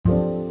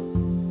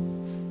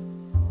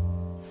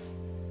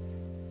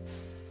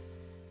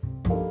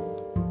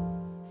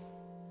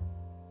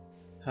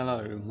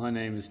Hello, my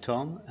name is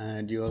Tom,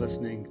 and you are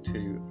listening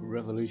to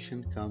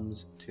Revolution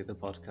Comes to the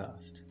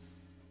Podcast.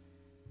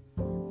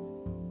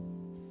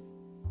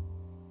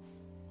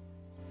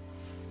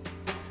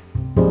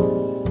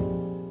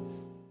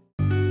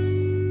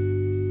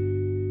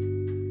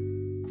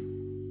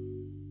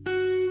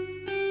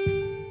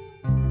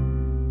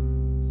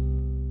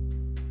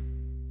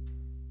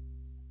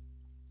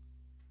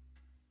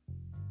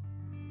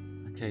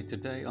 Okay,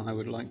 today I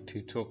would like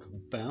to talk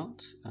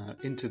about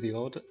Into the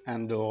Odd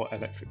and/or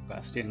Electric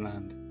Bastion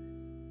Land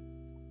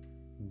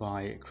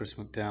by Chris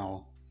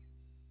McDowell.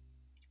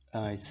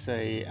 I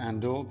say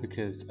and/or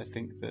because I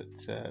think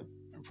that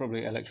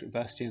probably Electric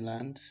Bastion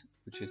Land,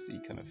 which is the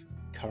kind of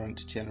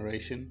current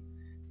generation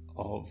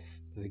of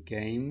the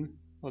game,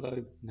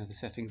 although the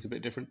setting's a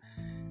bit different,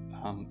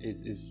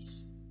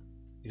 is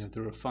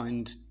the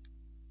refined,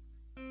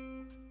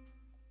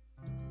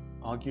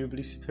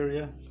 arguably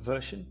superior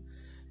version.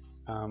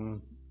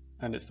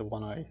 And it's the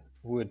one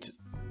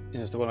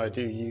it's the one I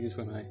do use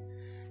when I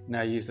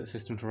now use that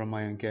system to run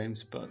my own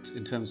games. But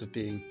in terms of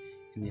being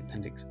in the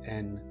Appendix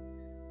N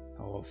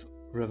of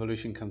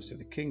Revolution Comes to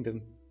the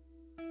Kingdom,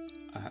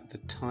 at the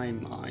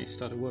time I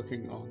started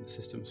working on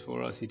systems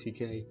for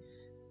RCTK,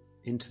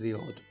 Into the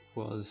Odd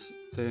was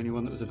the only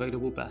one that was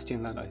available.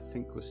 Bastion Land, I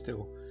think, was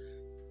still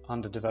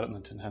under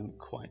development and hadn't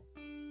quite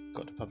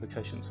got to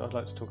publication, so I'd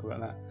like to talk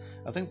about that.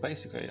 I think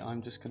basically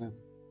I'm just going to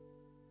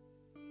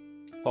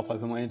pop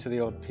open my Into the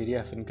Odd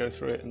PDF and go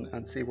through it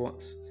and see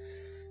what's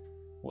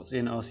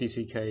in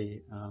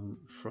RCTK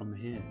from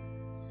here.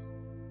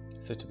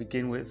 So to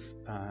begin with,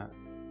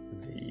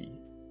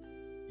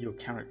 your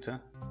character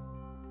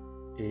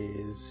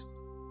is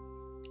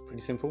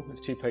pretty simple. It's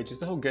 2 pages.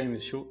 The whole game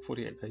is short,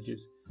 48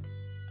 pages,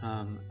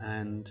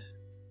 and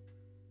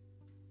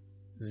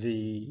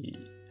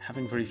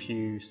having very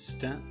few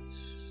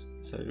stats.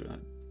 So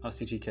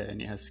RCTK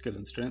only has skill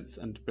and strength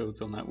and builds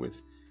on that with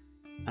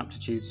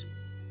aptitudes.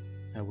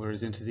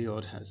 Whereas Into the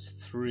Odd has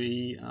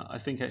 3. I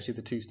think actually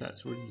the 2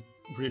 stats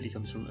really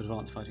comes from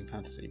Advanced Fighting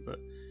Fantasy, but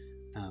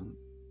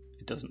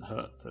it doesn't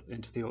hurt that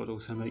Into the Odd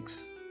also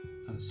makes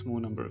a small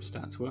number of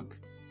stats work.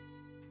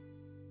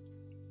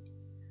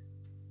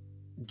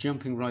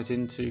 Jumping right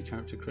into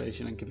character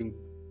creation and giving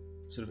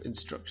sort of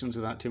instructions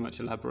without too much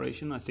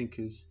elaboration, I think,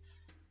 is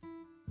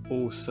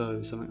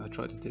also something I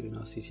try to do in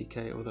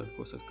RCTK, although of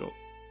course I've got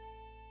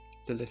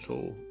the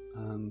little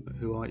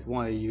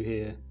why are you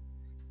here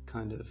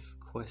kind of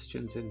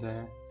questions in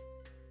there,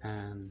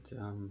 and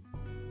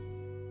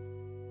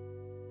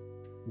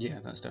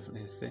that's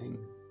definitely a thing.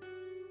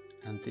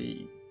 And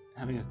the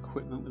having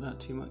equipment without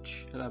too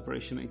much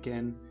elaboration,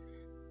 again,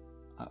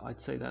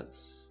 I'd say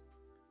that's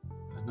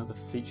another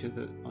feature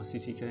that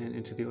RCTK and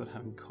Into the Odd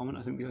have in common.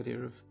 I think the idea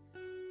of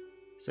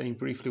saying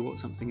briefly what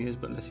something is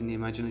but letting the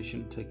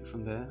imagination take it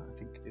from there, I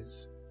think,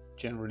 is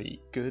generally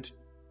good.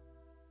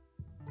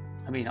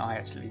 I mean, I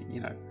actually,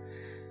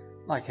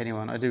 like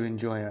anyone, I do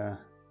enjoy a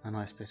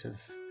nice bit of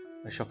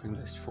a shopping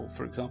list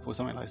for example,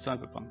 something like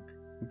Cyberpunk,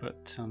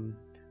 but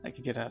that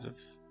could get out of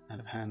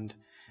hand.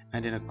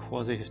 And in a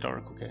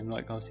quasi-historical game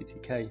like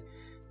RCTK,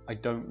 I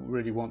don't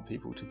really want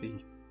people to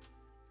be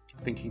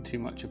thinking too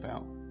much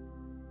about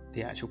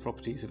the actual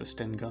properties of a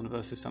Sten gun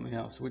versus something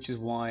else, which is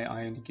why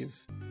I only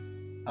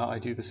I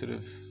do the sort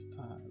of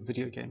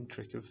video game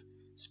trick of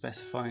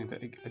specifying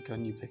that a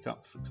gun you pick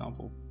up, for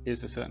example,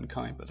 is a certain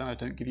kind, but then I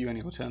don't give you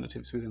any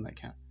alternatives within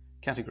that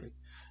category.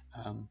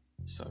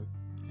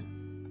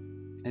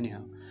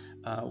 Anyhow,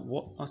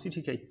 what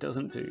RCTK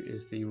doesn't do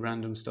is the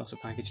random starter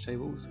package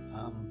tables,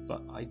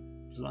 but I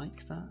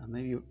like that, and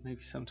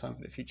maybe sometime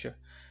in the future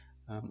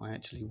I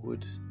actually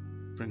would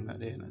bring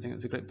that in. I think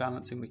it's a great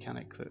balancing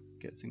mechanic that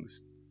gets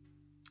things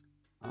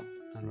up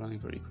and running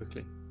very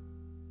quickly.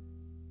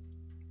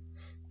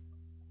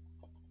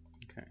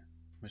 Okay,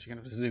 I'm actually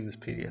going to zoom this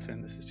PDF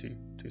in. This is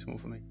too small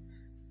for me.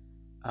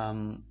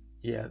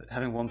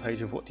 Having 1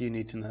 page of what do you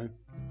need to know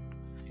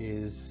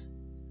is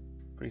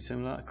pretty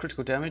similar.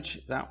 Critical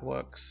damage, that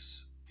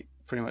works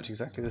pretty much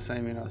exactly the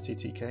same in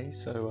RCTK.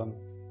 So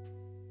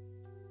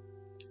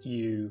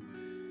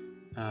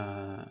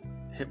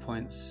hit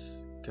points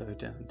go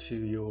down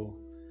to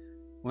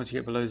once you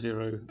get below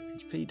 0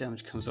 HP,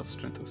 damage comes off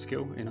strength or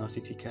skill in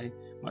RCTK,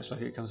 much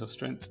like it comes off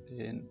strength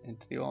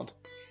Into the Odd,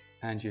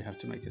 and you have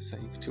to make a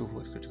save to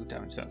avoid critical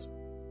damage. That's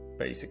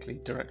basically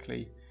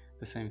directly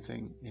the same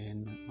thing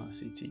in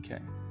RCTK.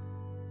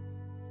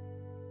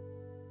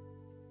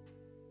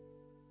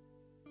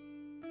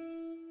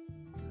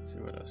 Let's see,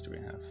 what else do we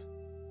have?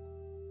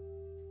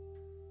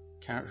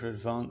 Character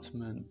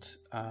advancement,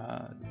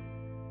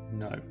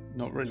 no,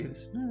 not really.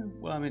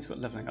 Well, I mean, it's got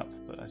leveling up,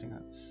 but I think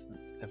that's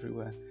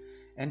everywhere.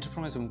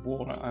 Enterprise and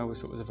War, I always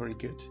thought was a very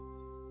good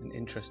and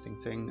interesting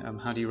thing.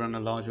 How do you run a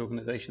large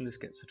organization? This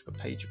gets sort of a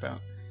page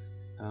about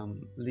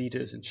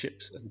leaders and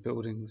ships and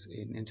buildings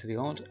in Into the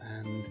Odd,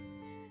 and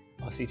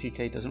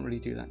RCTK doesn't really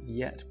do that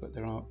yet, but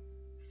there are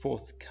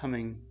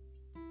forthcoming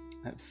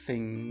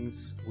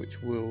things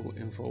which will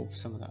involve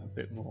some of that a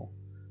bit more.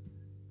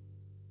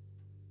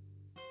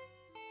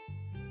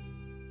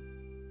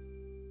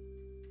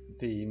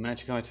 the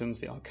magic items,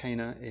 the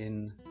arcana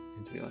in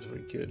Into the Odd are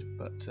very good,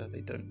 but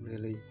they don't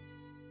really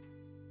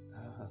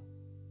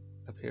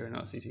appear in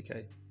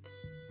RCTK,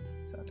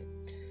 sadly.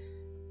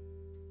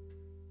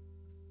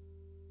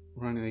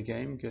 Running the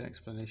game, good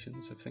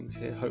explanations of things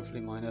here.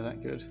 Hopefully mine are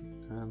that good,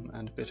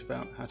 and a bit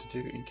about how to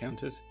do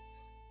encounters.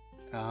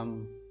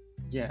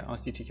 Yeah,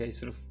 RCTK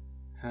sort of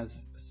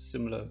has a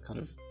similar kind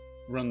of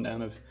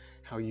rundown of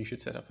how you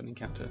should set up an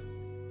encounter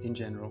in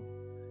general,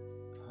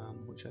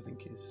 which I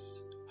think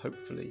is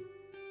hopefully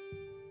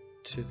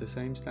to the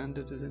same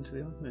standard as Into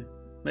the Odd. No,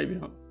 maybe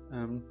not,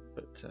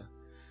 but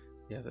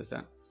yeah, there's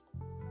that.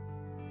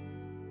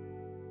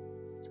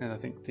 And I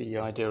think the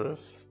idea of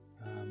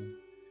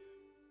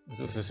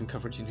there's also some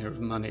coverage in here of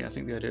money. I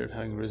think the idea of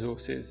having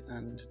resources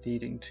and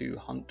needing to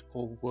hunt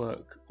or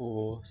work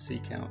or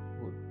seek out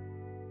or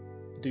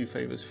do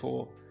favors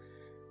for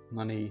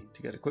money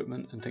to get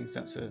equipment and things,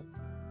 that's a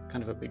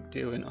kind of a big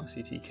deal in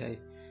RCTK,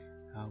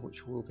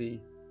 which will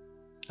be,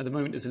 at the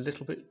moment, is a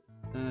little bit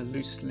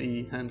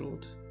loosely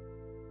handled,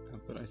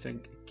 but I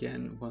think,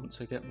 again,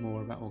 once I get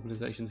more about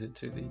organisations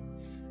into the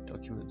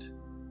document,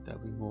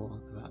 there'll be more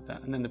about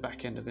that. And then the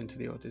back end of Into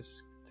the Odd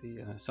is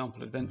the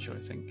sample adventure,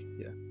 I think,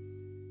 yeah,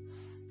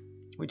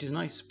 which is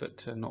nice,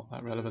 but not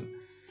that relevant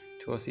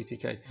to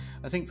RCTK.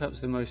 I think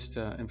perhaps the most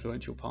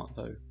influential part,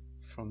 though,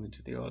 from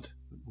Into the Odd,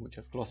 which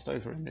I've glossed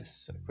over in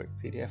this quick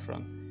PDF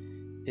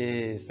run,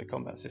 is the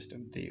combat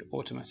system, the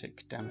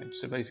automatic damage.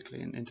 So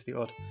basically, in Into the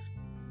Odd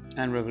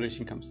and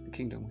Revolution Comes to the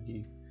Kingdom, when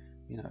you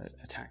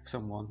attack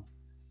someone,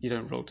 you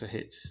don't roll to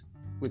hit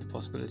with the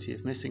possibility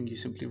of missing. You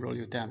simply roll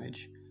your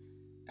damage,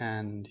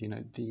 and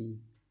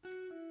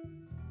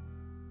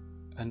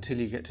until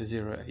you get to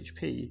 0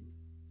 HP,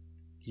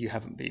 you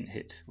haven't been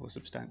hit or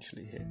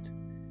substantially hit.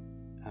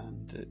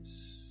 And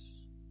it's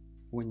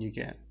when you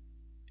get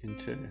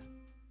into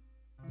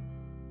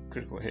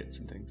critical hits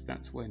and things,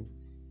 that's when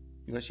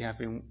you actually have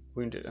been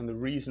wounded. And the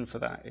reason for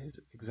that is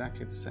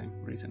exactly the same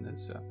reason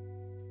as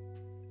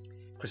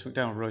Chris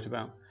McDowell wrote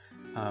about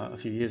a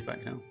few years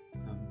back now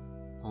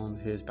on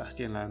his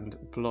Bastionland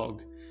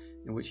blog,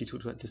 in which he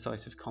talked about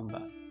decisive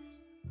combat.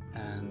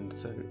 And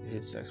so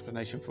his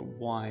explanation for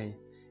why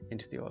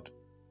Into the Odd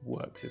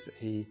works is that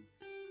he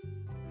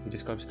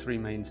describes 3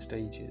 main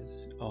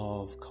stages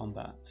of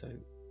combat. So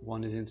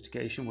one is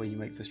instigation, where you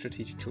make the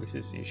strategic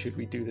choices. Should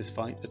we do this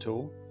fight at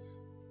all?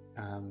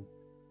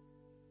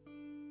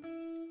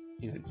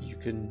 You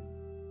can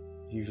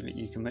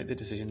make the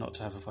decision not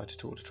to have a fight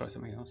at all, to try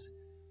something else.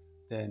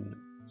 Then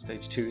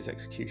stage 2 is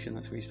execution.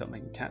 That's where you start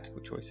making tactical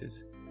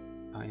choices.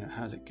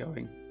 How's it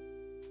going?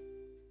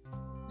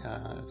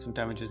 Some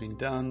damage has been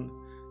done,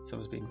 some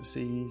has been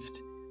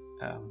received.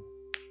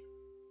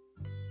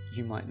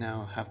 You might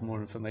now have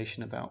more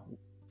information about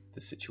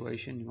the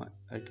situation. You might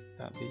know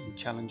about the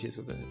challenges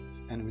or the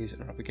enemies that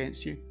are up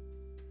against you,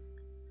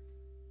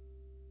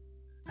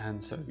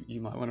 and so you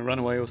might want to run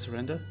away or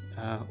surrender,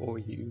 or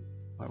you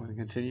might want to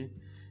continue.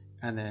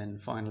 And then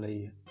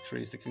finally,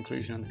 3 is the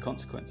conclusion and the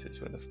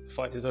consequences, where the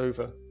fight is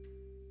over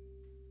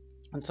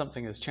and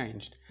something has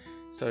changed.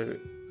 So,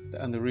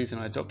 and the reason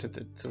I adopted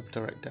the sort of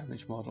direct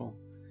damage model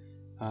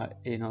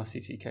in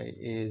RCTK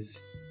is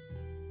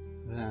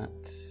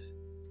that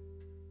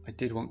I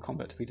did want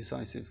combat to be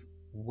decisive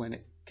when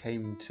it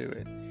came to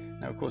it.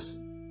 Now, of course,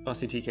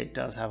 RCTK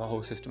does have a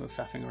whole system of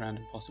faffing around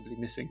and possibly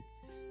missing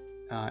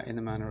in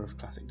the manner of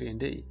classic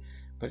D&D,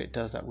 but it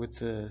does that with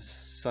the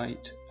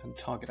sight and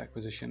target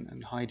acquisition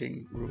and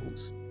hiding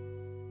rules.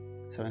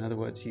 So in other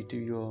words, you do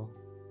your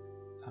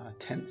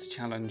tense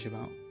challenge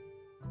about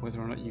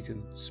whether or not you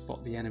can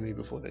spot the enemy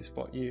before they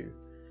spot you,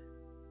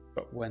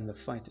 but when the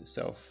fight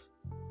itself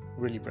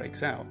really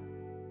breaks out,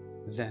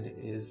 then it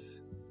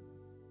is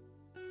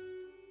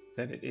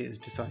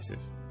decisive.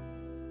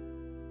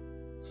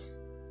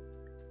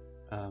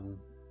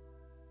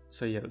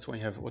 So yeah, that's why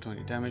you have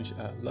automatic damage.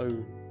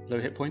 Low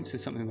hit points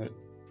is something that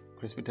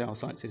Chris McDowell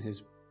cites in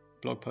his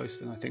blog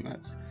post, and I think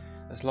that's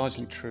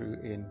largely true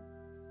in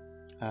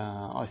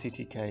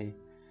RCTK.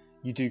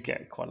 You do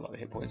get quite a lot of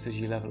hit points as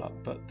you level up,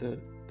 but the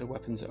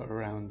weapons that are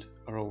around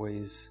are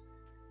always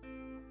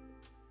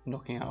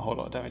knocking out a whole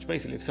lot of damage.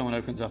 Basically, if someone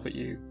opens up at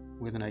you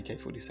with an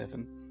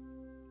AK-47,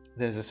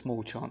 there's a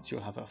small chance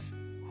you'll have a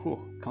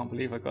can't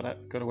believe I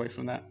got away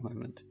from that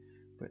moment.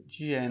 But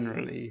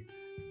generally,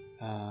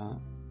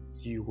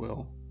 you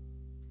will.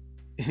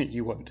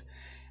 You won't.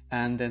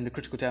 And then the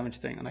critical damage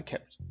thing, and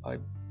I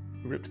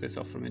ripped this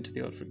off from Into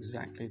the Odd for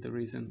exactly the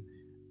reason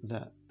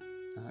that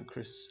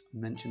Chris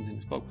mentions in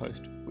his blog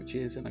post, which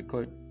is, and I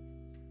quote,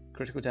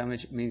 "Critical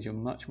damage means you're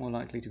much more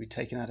likely to be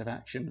taken out of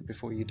action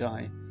before you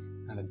die,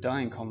 and a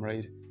dying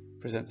comrade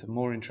presents a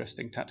more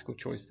interesting tactical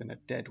choice than a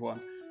dead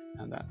one."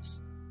 And that's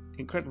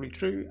incredibly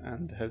true,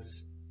 and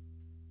has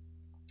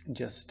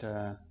just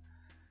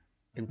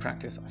in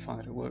practice I find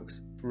that it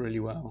works really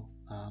well.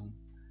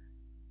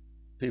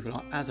 People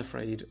aren't as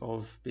afraid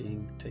of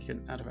being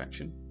taken out of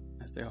action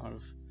as they are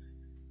of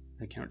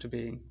their character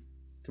being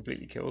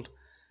completely killed,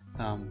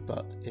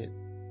 but it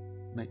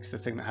makes the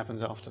thing that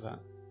happens after that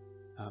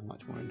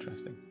much more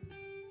interesting.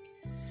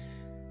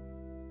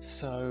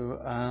 So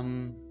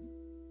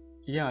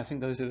yeah, I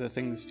think those are the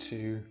things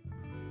to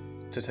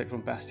take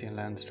from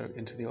Bastionland straight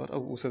into the Odd.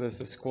 Oh, also there's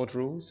the squad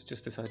rules,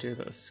 just this idea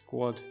that a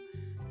squad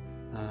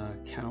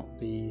cannot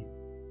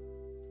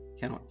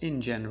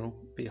in general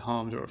be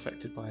harmed or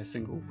affected by a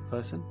single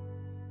person,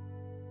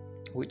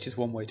 which is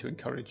one way to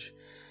encourage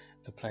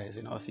the players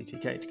in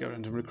RCTK to go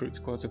around and recruit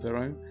squads of their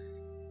own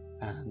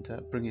and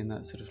bring in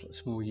that sort of like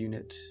small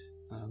unit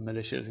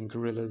militias and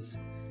guerrillas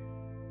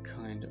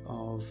kind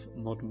of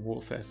modern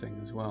warfare thing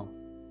as well,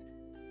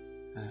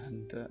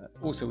 and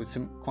also with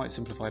some quite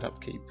simplified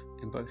upkeep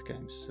in both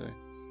games. So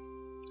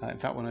in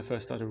fact, when I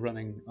first started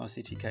running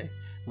RCTK,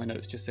 my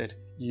notes just said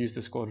use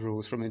the squad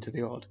rules from Into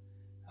the Odd,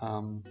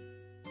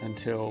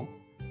 until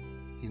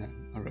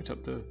I wrote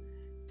up the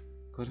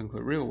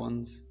quote-unquote real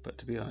ones, but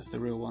to be honest, the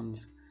real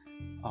ones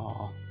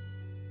are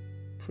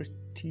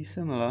pretty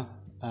similar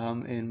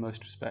in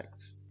most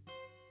respects.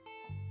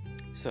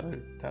 So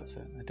that's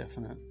a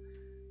definite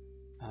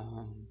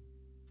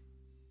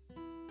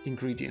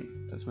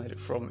ingredient that's made it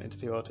from Into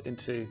the Odd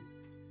into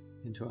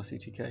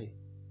RCTK.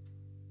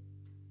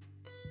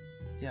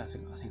 Yeah, I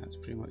think that's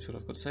pretty much what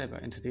I've got to say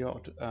about Into the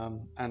Odd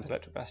and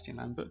Electric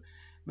Bastionland, but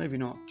maybe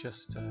not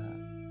just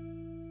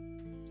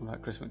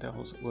about Chris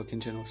McDowell's work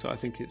in general. So I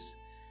think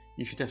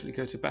you should definitely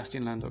go to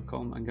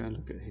bastionland.com and go and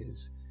look at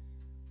his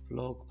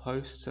blog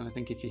posts, and I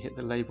think if you hit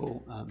the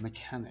label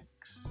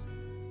mechanics,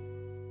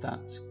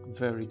 that's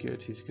very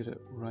good. He's good at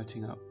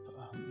writing up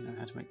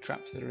how to make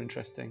traps that are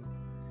interesting,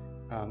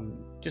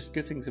 just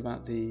good things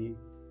about the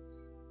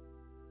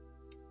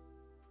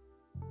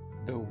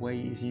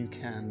ways you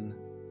can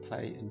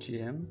play and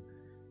GM,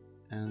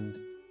 and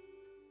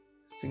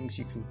things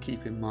you can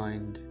keep in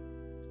mind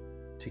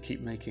to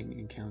keep making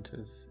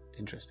encounters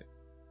interesting,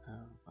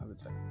 I would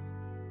say.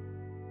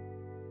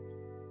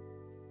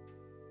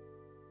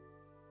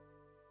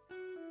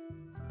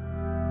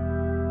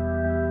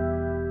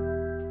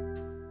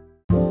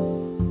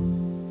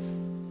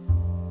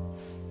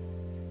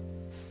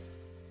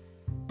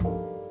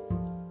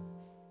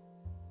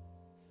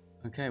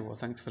 Okay, well,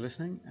 thanks for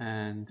listening,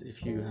 and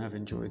if you have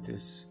enjoyed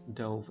this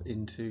delve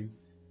into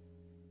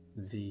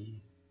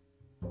the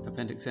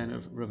Appendix N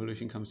of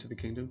Revolution Comes to the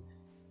Kingdom,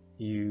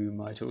 you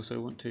might also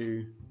want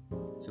to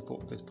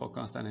support this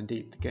podcast and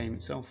indeed the game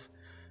itself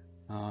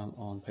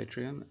on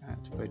Patreon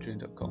at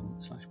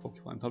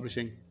patreon.com/Porcupine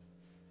Publishing.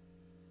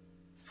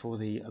 For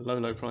the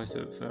low price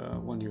of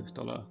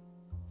 $1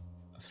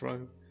 a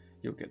throw,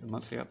 you'll get the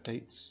monthly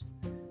updates,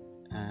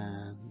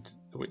 and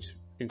which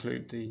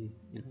include the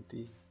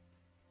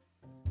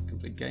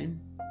complete game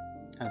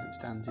as it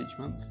stands each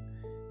month,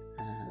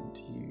 and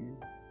you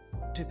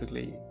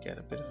typically get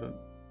a bit of a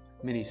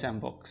mini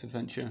sandbox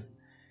adventure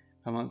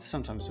per month,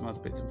 sometimes some other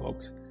bits and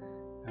bobs,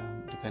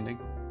 depending.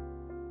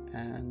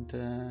 And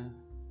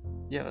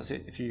yeah, that's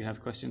it. If you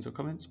have questions or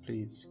comments,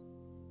 please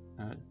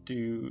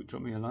do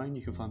drop me a line.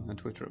 You can find me on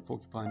Twitter at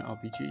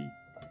PorcupineRPG.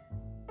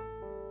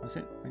 That's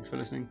it. Thanks for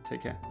listening.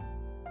 Take care.